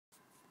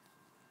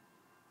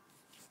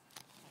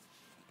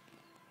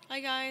Hi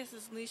guys,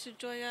 this is Lisa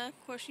Joya.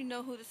 Of course you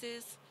know who this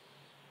is.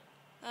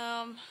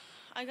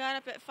 I got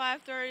up at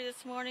 5:30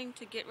 this morning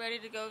to get ready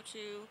to go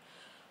to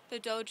the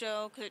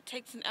dojo because it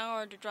takes an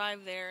hour to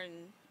drive there,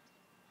 and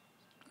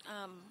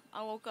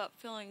I woke up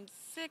feeling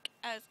sick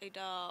as a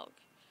dog.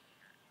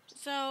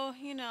 So,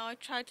 I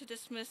tried to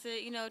dismiss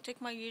it,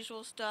 take my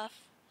usual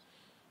stuff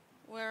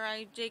where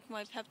I take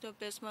my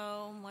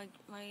Pepto-Bismol,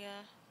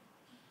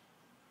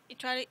 you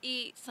try to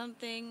eat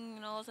something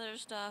and all this other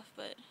stuff,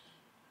 but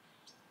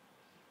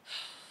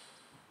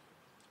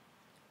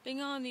being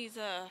on these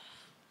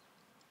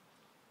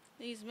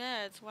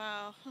meds,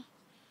 wow,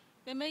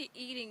 they make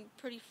eating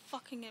pretty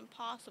fucking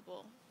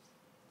impossible.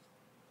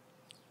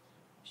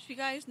 If you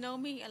guys know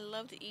me, I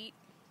love to eat,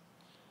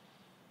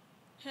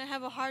 and I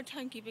have a hard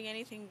time keeping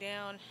anything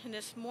down, and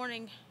this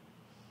morning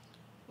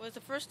was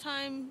the first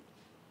time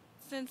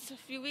since a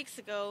few weeks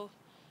ago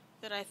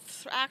that I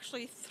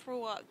actually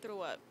threw up.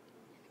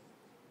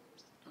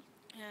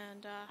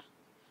 And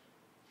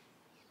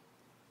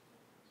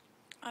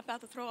I'm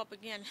about to throw up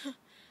again.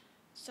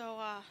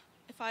 So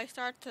if I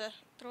start to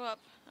throw up,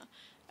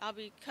 I'll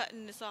be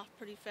cutting this off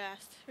pretty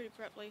fast, pretty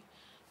abruptly.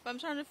 But I'm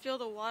starting to feel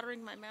the watering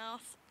in my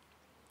mouth,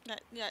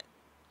 that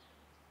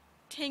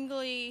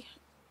tingly,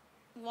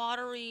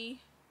 watery,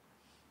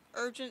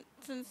 urgent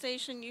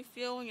sensation you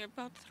feel when you're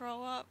about to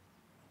throw up.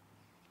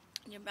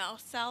 Your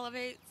mouth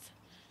salivates,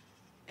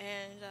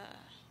 and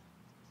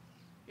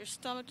your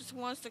stomach just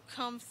wants to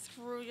come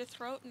through your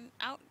throat and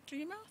out through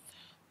your mouth.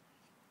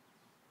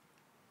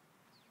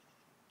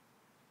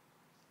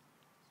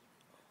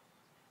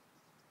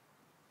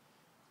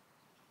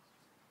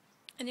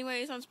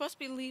 Anyways, I'm supposed to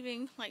be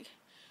leaving like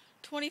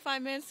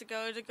 25 minutes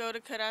ago to go to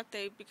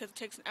karate because it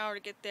takes an hour to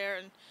get there,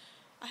 and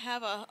I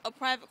have a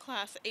private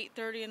class at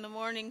 8:30 in the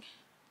morning.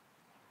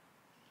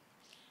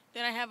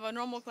 Then I have a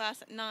normal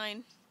class at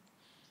 9.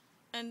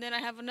 And then I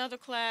have another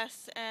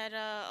class at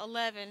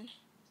 11.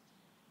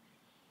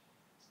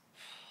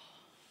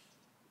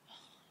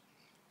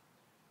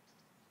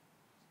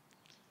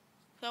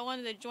 So I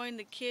wanted to join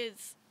the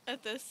kids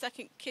at the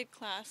second kid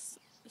class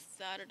this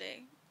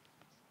Saturday.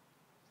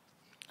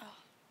 Oh.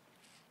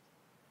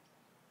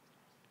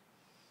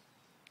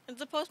 I'm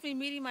supposed to be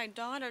meeting my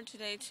daughter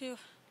today too.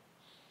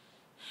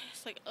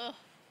 It's like, ugh,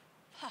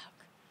 fuck.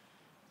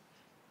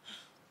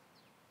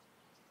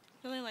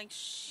 Feeling like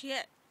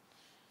shit.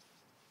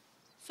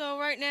 So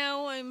right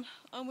now I'm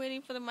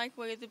waiting for the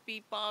microwave to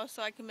beep off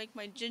so I can make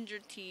my ginger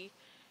tea.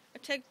 I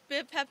take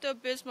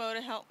Pepto-Bismol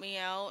to help me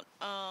out,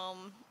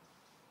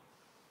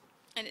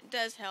 and it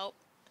does help.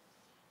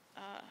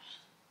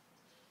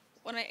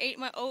 When I ate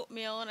my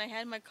oatmeal and I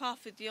had my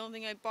coffee, the only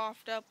thing I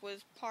barfed up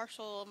was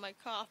partial of my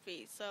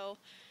coffee. So,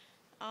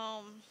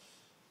 at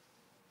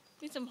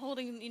least I'm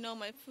holding,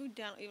 my food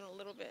down even a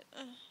little bit.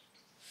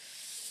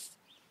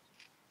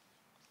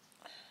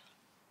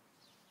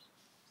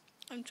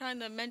 I'm trying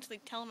to mentally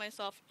tell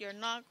myself, you're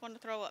not going to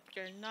throw up.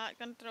 You're not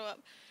going to throw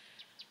up.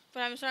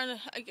 But I'm starting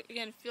to,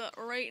 again, feel it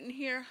right in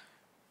here.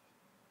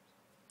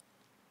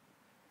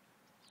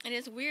 And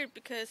it's weird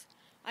because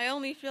I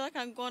only feel like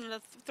I'm going to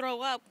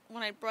throw up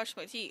when I brush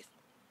my teeth.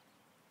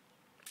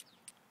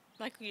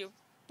 Like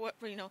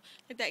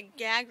like that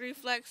gag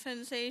reflex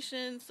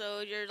sensation. So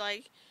you're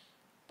like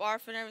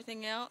barfing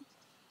everything out.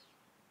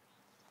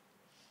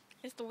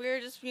 It's the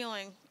weirdest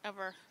feeling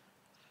ever.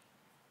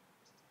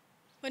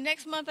 But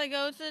next month I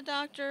go to the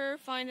doctor,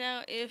 find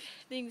out if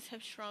things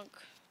have shrunk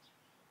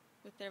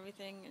with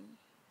everything, and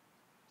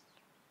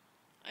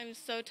I'm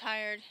so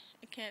tired,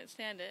 I can't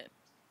stand it.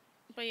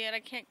 But yet I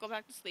can't go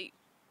back to sleep.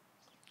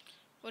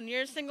 When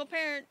you're a single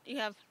parent, you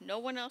have no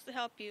one else to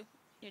help you.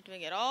 You're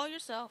doing it all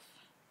yourself.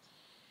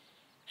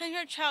 And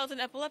your child's an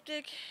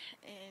epileptic,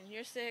 and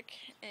you're sick,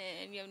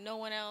 and you have no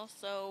one else,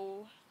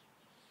 so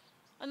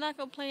I'm not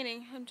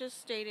complaining, I'm just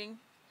stating.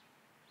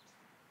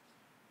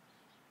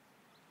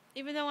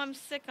 Even though I'm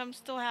sick, I'm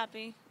still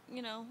happy.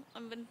 Even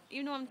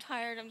though I'm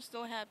tired, I'm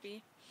still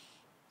happy.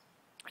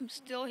 I'm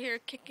still here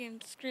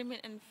kicking, screaming,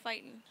 and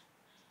fighting.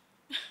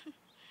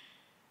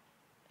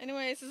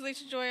 Anyway, this is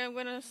Lisa Joy. I'm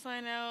going to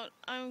sign out.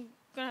 I'm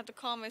going to have to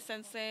call my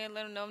sensei and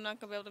let him know I'm not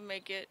going to be able to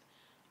make it.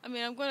 I'm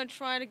going to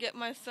try to get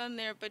my son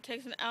there, but it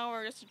takes an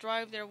hour just to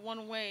drive there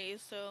one way,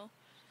 so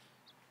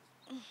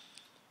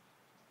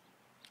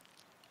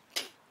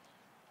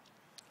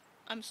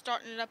I'm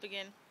starting it up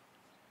again.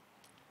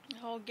 The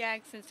whole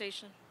gag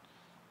sensation.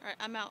 Alright,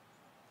 I'm out.